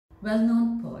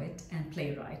Well-known poet and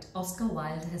playwright Oscar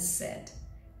Wilde has said,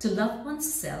 "To love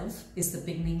oneself is the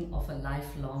beginning of a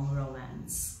lifelong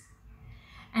romance."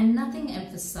 And nothing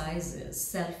emphasizes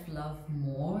self-love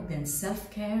more than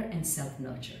self-care and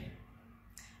self-nurturing.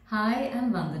 Hi,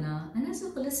 I'm Vandana, and as a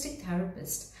holistic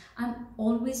therapist, I'm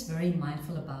always very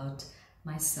mindful about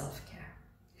my self-care.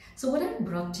 So what I've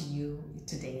brought to you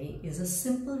today is a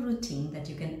simple routine that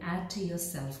you can add to your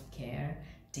self-care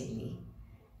daily.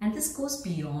 And this goes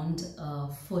beyond a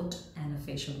foot and a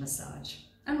facial massage.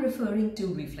 I'm referring to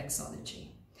reflexology.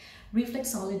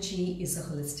 Reflexology is a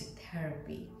holistic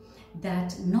therapy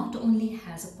that not only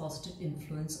has a positive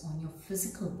influence on your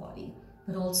physical body,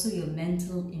 but also your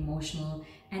mental, emotional,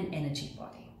 and energy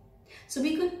body. So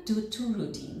we could do two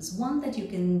routines, one that you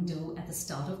can do at the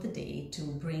start of the day to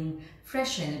bring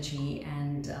fresh energy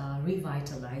and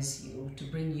revitalize you,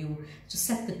 to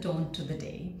set the tone to the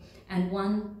day, and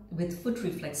one with foot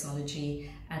reflexology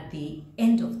at the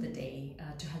end of the day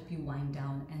to help you wind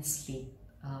down and sleep,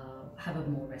 have a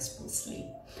more restful sleep.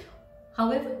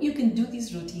 However, you can do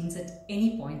these routines at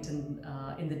any point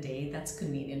in the day that's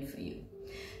convenient for you.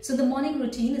 So the morning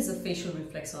routine is a facial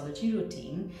reflexology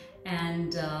routine,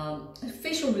 and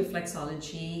facial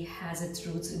reflexology has its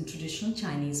roots in traditional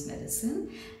Chinese medicine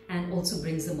and also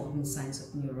brings the modern science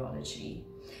of neurology.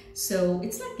 So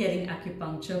it's like getting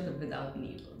acupuncture but without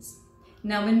needles.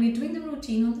 Now, when we're doing the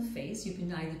routine on the face, you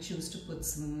can either choose to put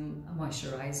some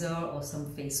moisturizer or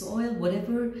some face oil,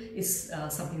 whatever is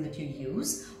something that you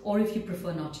use, or if you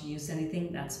prefer not to use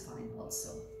anything, that's fine also.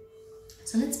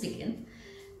 So let's begin.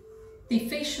 The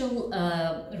facial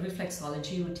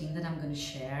reflexology routine that I'm going to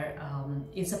share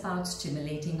is about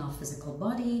stimulating our physical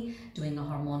body, doing a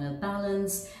hormonal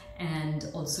balance, and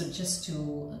also just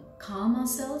to calm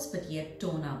ourselves but yet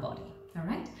tone our body. All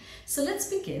right, so let's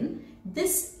begin.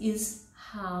 This is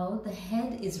how the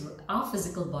head is, our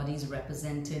physical body is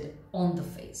represented on the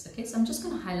face. Okay, so I'm just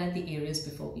going to highlight the areas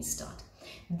before we start.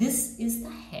 This is the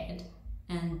head,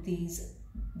 and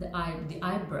the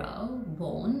eyebrow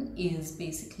bone is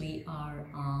basically our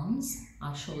arms,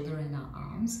 our shoulder and our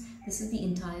arms. This is the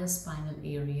entire spinal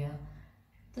area,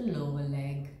 the lower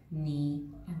leg, knee,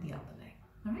 and the upper leg.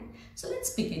 All right, so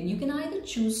let's begin. You can either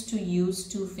choose to use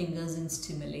 2 fingers and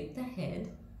stimulate the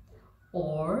head,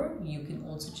 or you can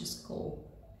also just go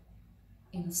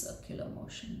in a circular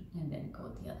motion and then go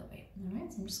the other way. All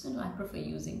right, so I prefer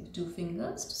using 2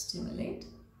 fingers to stimulate,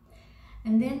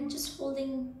 and then just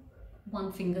holding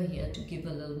 1 finger here to give a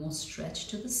little more stretch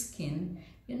to the skin.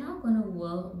 You're now going to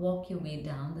walk your way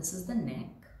down. This is the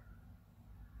neck,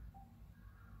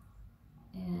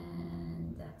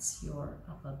 and that's your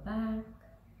upper back,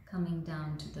 coming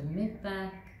down to the mid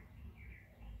back,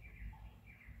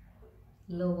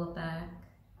 lower back,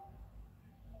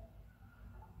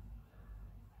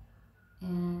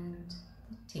 and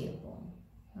the tailbone.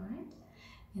 All right,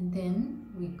 and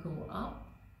then we go up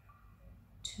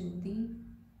to the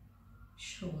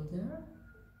shoulder,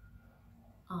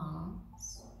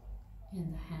 arms,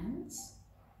 and the hands,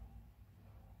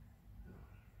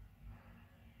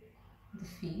 the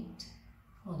feet,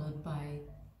 followed by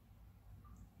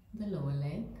the lower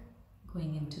leg,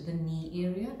 going into the knee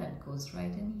area that goes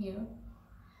right in here,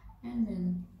 and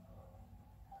then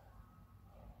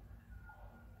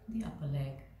the upper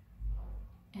leg.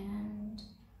 And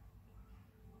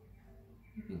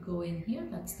if you go in here,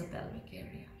 that's the pelvic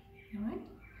area. All right,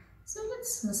 so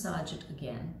let's massage it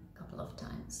again a couple of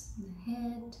times. The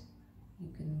head,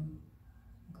 you can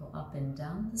go up and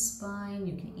down the spine.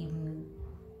 You can even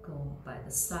go by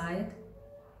the side,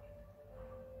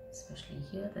 especially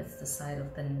here. That's the side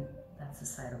of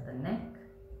the neck,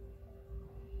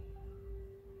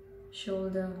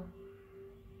 shoulder,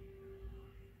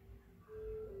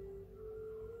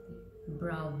 the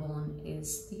brow bone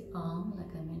is the arm,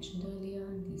 like I mentioned earlier.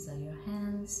 These are your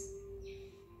hands,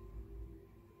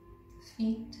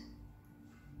 feet,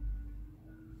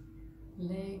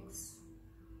 legs,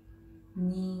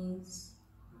 knees,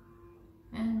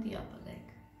 and the upper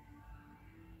leg.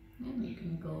 And you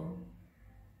can go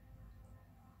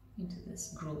into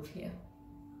this groove here.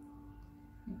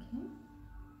 Okay.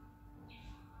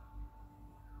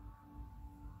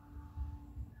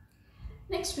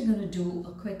 Next, we're going to do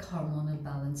a quick hormonal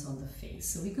balance on the face.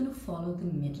 So we're going to follow the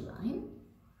midline,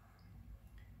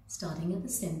 starting at the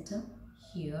center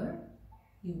here.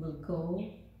 You will go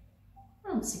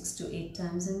around 6 to 8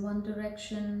 times in one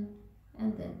direction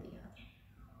and then the other.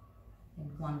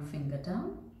 And 1 finger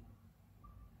down.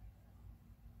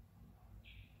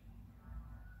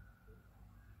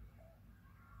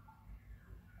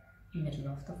 Middle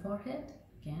of the forehead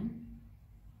again.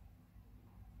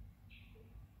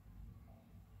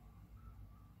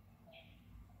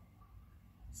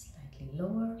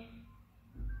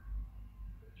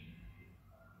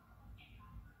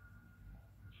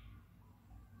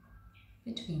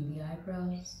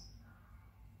 eyebrows.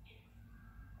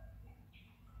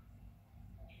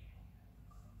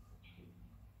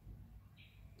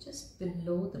 Just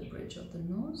below the bridge of the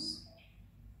nose.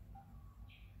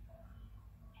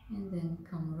 And then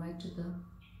come right to the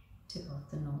tip of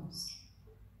the nose.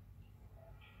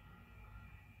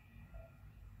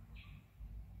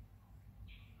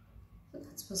 So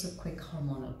that was a quick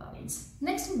hormonal balance.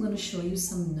 Next, I'm going to show you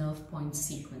some nerve point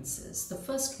sequences. The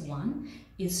first one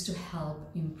is to help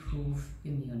improve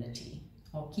immunity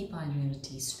or keep our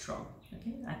immunity strong.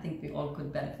 Okay, I think we all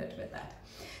could benefit with that.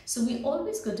 So we're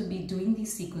always going to be doing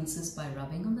these sequences by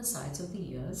rubbing on the sides of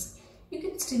the ears. You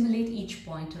can stimulate each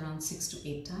point around 6 to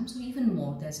 8 times or even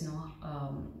more. There's no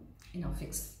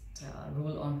fixed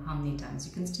rule on how many times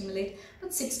you can stimulate,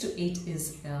 but 6 to 8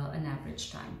 is an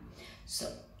average time.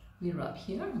 So we rub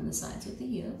here on the sides of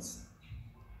the ears,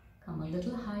 come a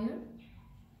little higher,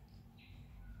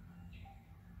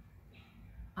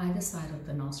 either side of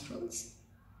the nostrils,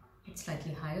 but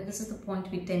slightly higher. This is the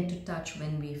point we tend to touch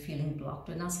when we're feeling blocked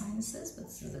in our sinuses, but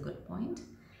this is a good point.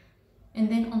 And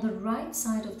then on the right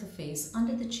side of the face,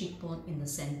 under the cheekbone in the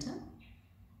center,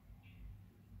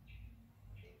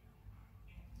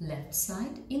 left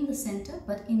side in the center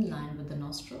but in line with the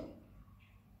nostril,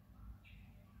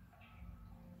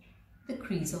 the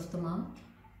crease of the mouth,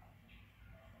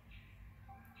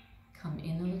 come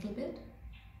in a little bit,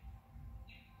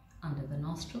 under the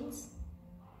nostrils,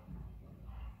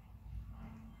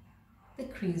 the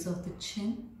crease of the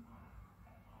chin,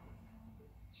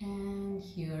 and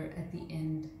here at the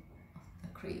end of the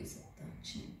crease of the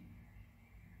chin,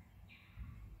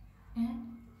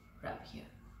 and rub here.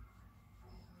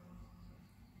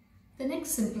 The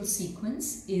next simple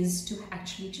sequence is to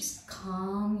actually just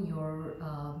calm your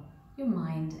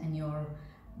mind and your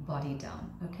body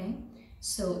down. Okay,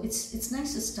 so it's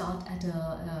nice to start at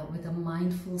with a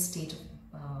mindful state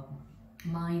of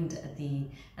mind at the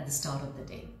start of the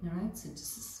day. All right, so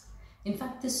just, in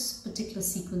fact, this particular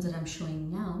sequence that I'm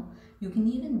showing now, you can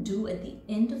even do at the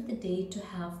end of the day to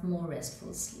have more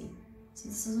restful sleep. So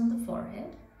this is on the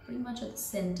forehead, pretty much at the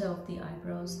center of the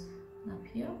eyebrows, and up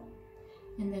here,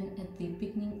 and then at the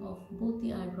beginning of both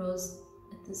the eyebrows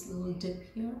at this little dip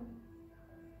here,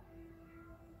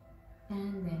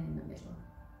 and then in the middle,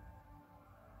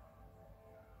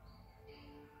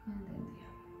 and then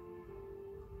there.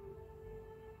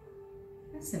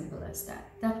 As simple as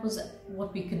that. That was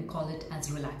what we can call it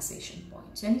as relaxation point.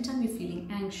 So anytime you're feeling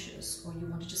anxious or you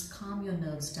want to just calm your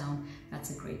nerves down,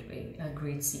 that's a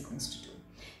great sequence to do.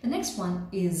 The next one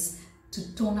is to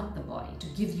tone up the body, to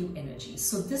give you energy.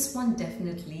 So this one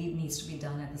definitely needs to be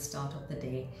done at the start of the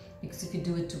day, because if you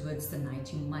do it towards the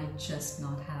night, you might just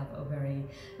not have a very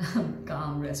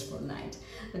calm, restful night.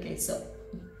 Okay, so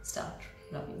start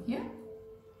rubbing here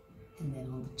and then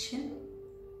on the chin.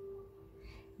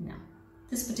 Now,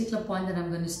 this particular point that I'm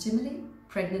going to stimulate,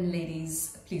 pregnant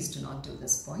ladies, please do not do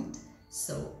this point.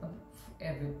 So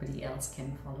everybody else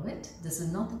can follow it. This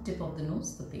is not the tip of the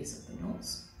nose, the base of the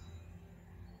nose.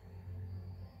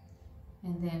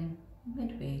 And then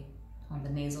midway on the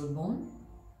nasal bone.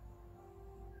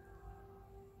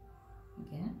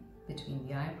 Again, between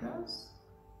the eyebrows.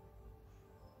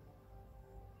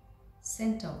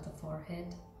 Center of the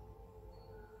forehead.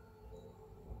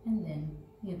 And then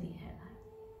near the hairline.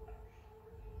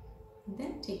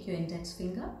 Then take your index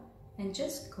finger and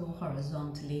just go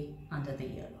horizontally under the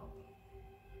earlobe.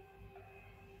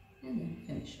 And then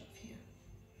finish off here.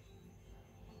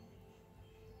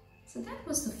 So that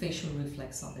was the facial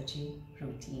reflexology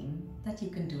routine that you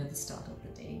can do at the start of the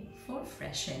day for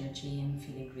fresh energy and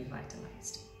feeling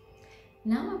revitalized.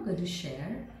 Now I'm going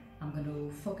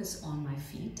to focus on my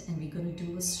feet, and we're going to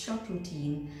do a short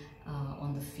routine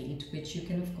on the feet, which you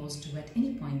can of course do at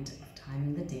any point of time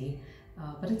in the day.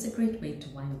 But it's a great way to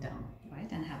wind down,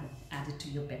 right, and have it added to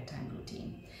your bedtime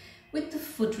routine. With the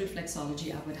foot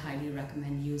reflexology, I would highly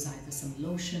recommend use either some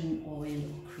lotion, oil,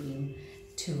 or cream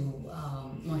to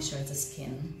moisturize the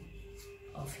skin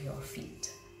of your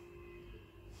feet.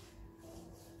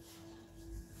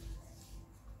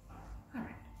 All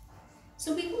right,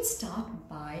 so we will start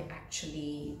by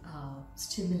actually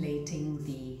stimulating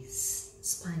the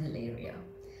spinal area.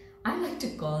 I like to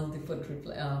call the foot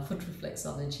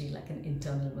reflexology like an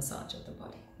internal massage of the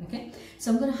body. Okay,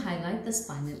 so I'm going to highlight the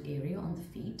spinal area on the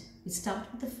feet. We start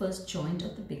with the first joint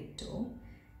of the big toe,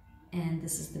 and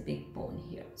this is the big bone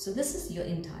here. So this is your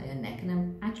entire neck, and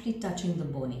I'm actually touching the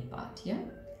bony part here.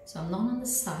 So I'm not on the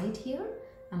side here,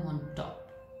 I'm on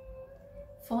top.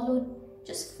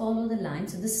 Just follow the line.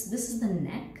 So this is the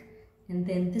neck, and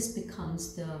then this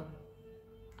becomes the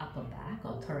upper back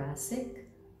or thoracic.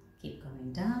 Keep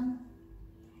coming down,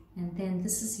 And then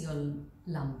this is your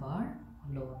lumbar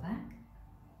or lower back.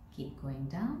 Keep going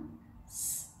down.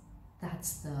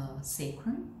 That's the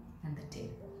sacrum and the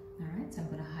tailbone. Alright, so I'm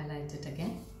going to highlight it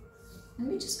again. And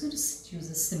we're just going to use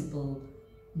a simple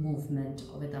movement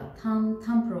with our thumb.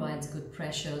 Thumb provides good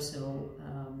pressure, so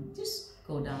just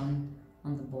go down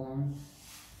on the bone,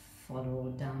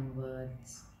 follow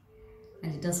downwards.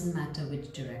 And it doesn't matter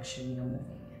which direction you're moving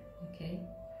in, okay?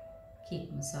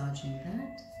 Keep massaging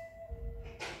that.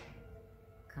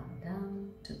 Come down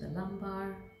to the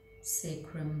lumbar,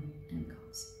 sacrum and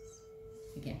coccyx.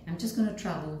 Again, I'm just going to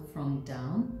travel from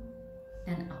down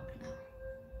and up now.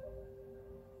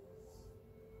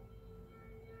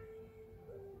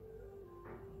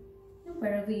 And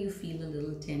wherever you feel a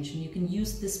little tension, you can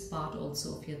use this part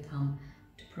also of your thumb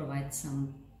to provide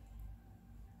some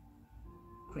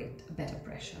better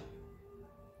pressure.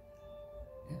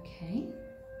 Okay.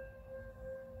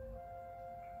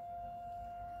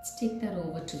 Let's take that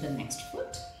over to the next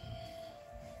foot.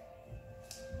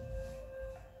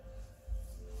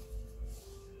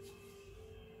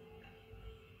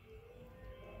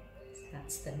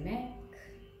 That's the neck,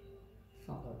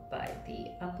 followed by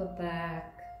the upper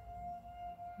back,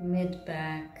 mid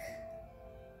back,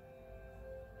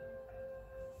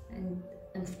 and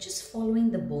just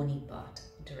following the bony part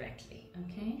directly,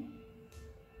 okay?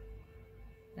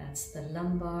 That's the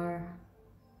lumbar,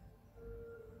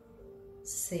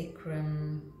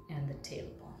 sacrum, and the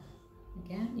tailbone.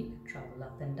 Again, you can travel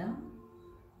up and down.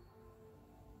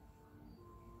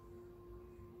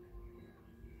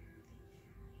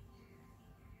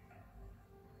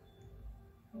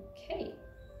 Okay.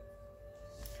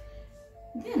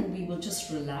 Then we will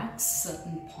just relax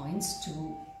certain points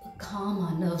to calm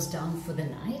our nerves down for the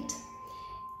night.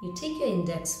 You take your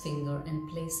index finger and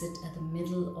place it at the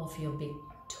middle of your big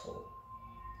toe.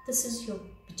 This is your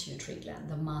pituitary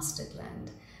gland, the master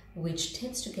gland, which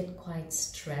tends to get quite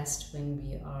stressed when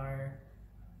we are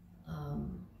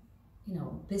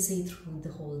busy through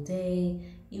the whole day.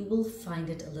 You will find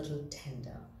it a little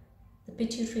tender. The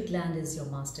pituitary gland is your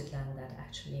master gland that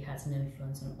actually has an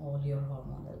influence on all your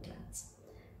hormonal glands.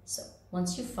 So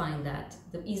once you find that,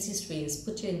 the easiest way is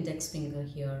put your index finger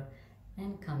here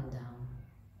and come down,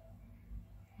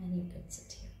 and you can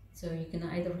sit here. So you can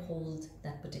either hold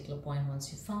that particular point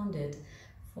once you found it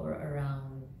for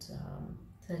around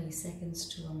 30 seconds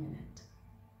to a minute.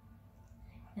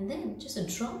 And then just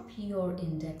drop your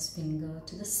index finger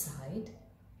to the side.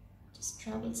 Just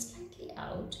travel slightly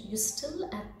out. You're still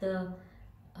at the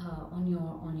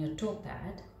on your toe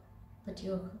pad, but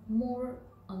you're more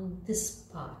on this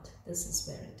part. This is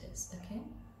where it is. Okay.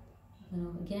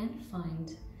 Again,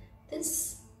 find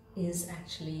this is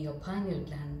actually your pineal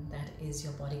gland. That is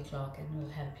your body clock and will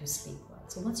help you sleep well.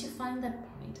 So once you find that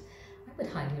point, I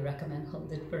would highly recommend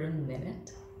hold it for a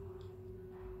minute.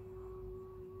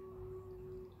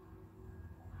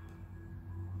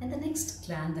 And the next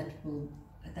gland that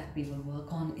we will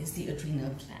work on is the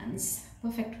adrenal glands.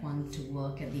 Perfect one to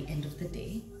work at the end of the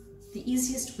day. The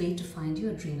easiest way to find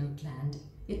your adrenal gland,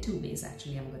 there are two ways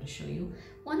actually I'm going to show you.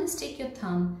 One is take your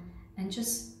thumb and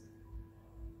just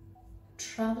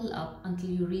travel up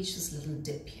until you reach this little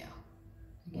dip here.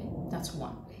 Okay, that's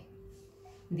one way.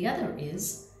 The other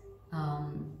is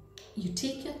you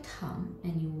take your thumb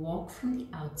and you walk from the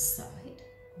outside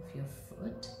of your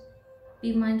foot.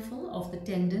 Be mindful of the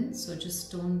tendon, so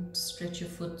just don't stretch your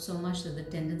foot so much that the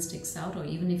tendon sticks out, or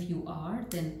even if you are,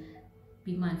 then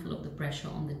be mindful of the pressure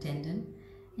on the tendon,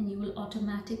 and you will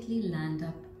automatically land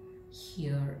up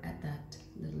here at that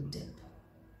little dip.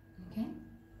 Okay?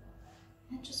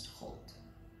 And just hold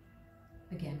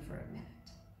again for a minute.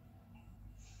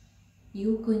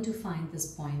 You're going to find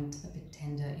this point a bit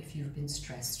tender if you've been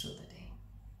stressed through the day.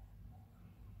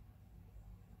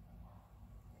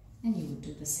 And you will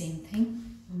do the same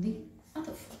thing on the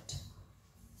other foot.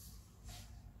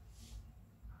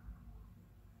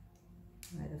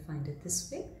 Either find it this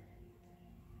way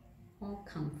or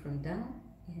come from down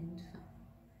and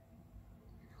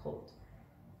hold.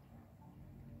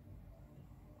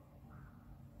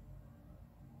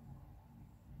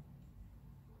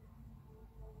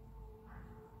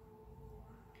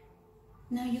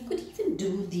 Now you could even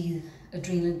do the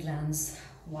adrenal glands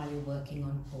while you're working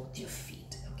on both your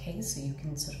feet. Okay, so you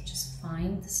can sort of just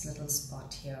find this little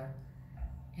spot here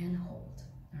and hold.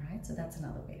 All right, so that's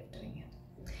another way of doing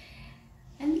it.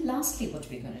 And lastly, what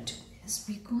we're going to do is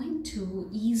we're going to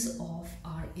ease off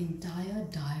our entire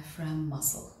diaphragm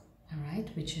muscle, all right,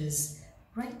 which is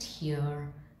right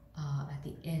here at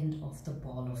the end of the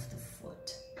ball of the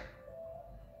foot.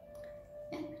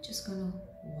 And we're just going to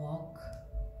walk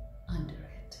under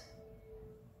it.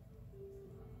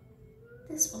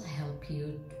 This will help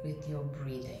you with your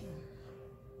breathing.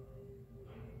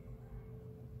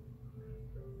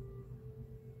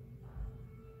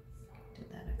 Do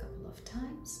that a couple of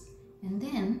times, and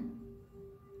then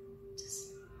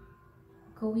just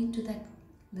go into that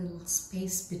little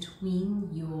space between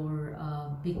your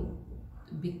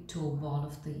big toe ball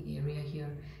of the area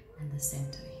here and the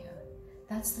center here.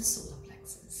 That's the solar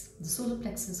plexus. The solar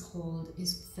plexus hold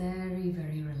is very,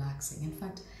 very relaxing. In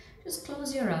fact, just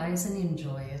close your eyes and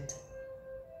enjoy it.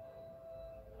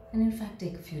 And in fact,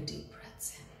 take a few deep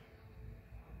breaths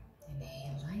in.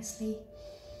 Inhale nicely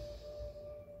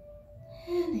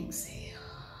and exhale.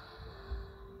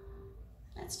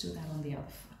 Let's do that on the other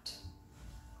foot.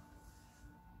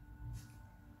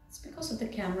 It's because of the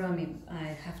camera,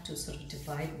 I have to sort of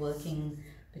divide working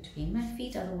between my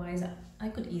feet. Otherwise,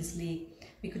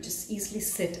 we could just easily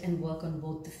sit and work on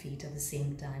both the feet at the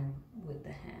same time with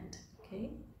the hand,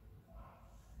 okay?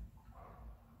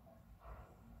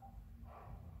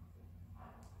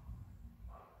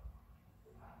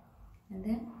 And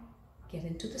then get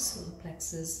into the solar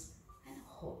plexus and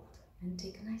hold and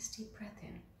take a nice deep breath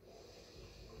in.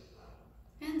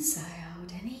 And sigh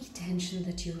out any tension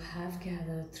that you have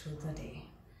gathered through the day.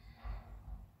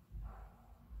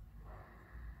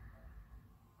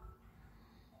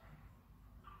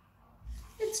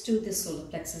 Let's do this solar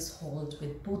plexus hold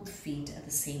with both feet at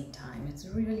the same time. It's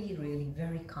really, really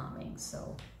very calming.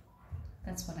 So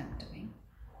that's what I'm doing.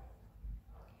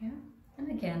 Yeah. And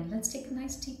again, let's take a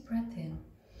nice deep breath in.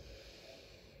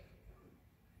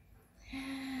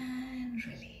 And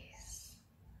release.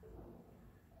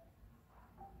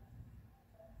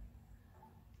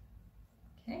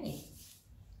 Okay.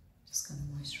 Just going to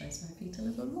moisturize my feet a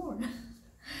little more.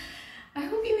 I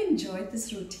hope you enjoyed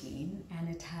this routine and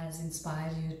it has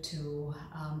inspired you to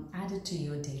add it to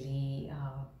your daily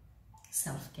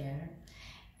self-care.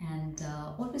 And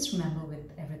always remember,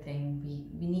 with everything,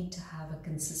 we need to have a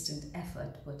consistent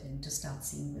effort put in to start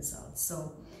seeing results.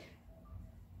 So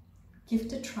give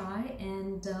it a try,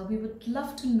 and we would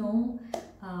love to know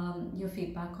your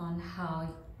feedback on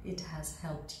how it has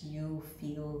helped you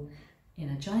feel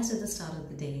energized at the start of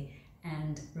the day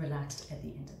and relaxed at the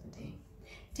end of the day.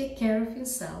 Take care of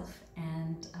yourself,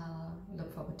 and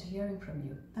look forward to hearing from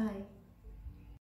you. Bye.